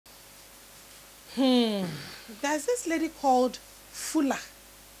There's this lady called Fula.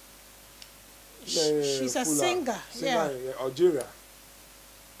 She's a singer. Yeah. Algeria.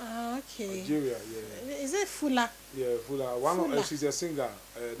 Okay. Algeria, yeah. Is it Fula? Yeah, Fula. She's a singer.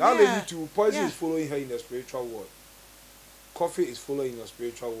 That lady too, poison is following her in the spiritual world. Coffee is following your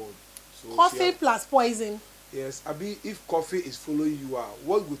spiritual world. So coffee plus poison. Yes, Abi, if coffee is following you,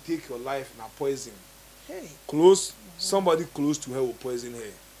 what will take your life now poison? Hey. Somebody close to her will poison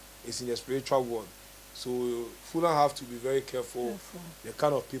her. It's in the spiritual world. So Fula have to be very careful. The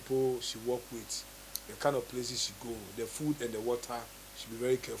kind of people she work with, the kind of places she go, the food and the water. She be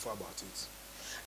very careful about it.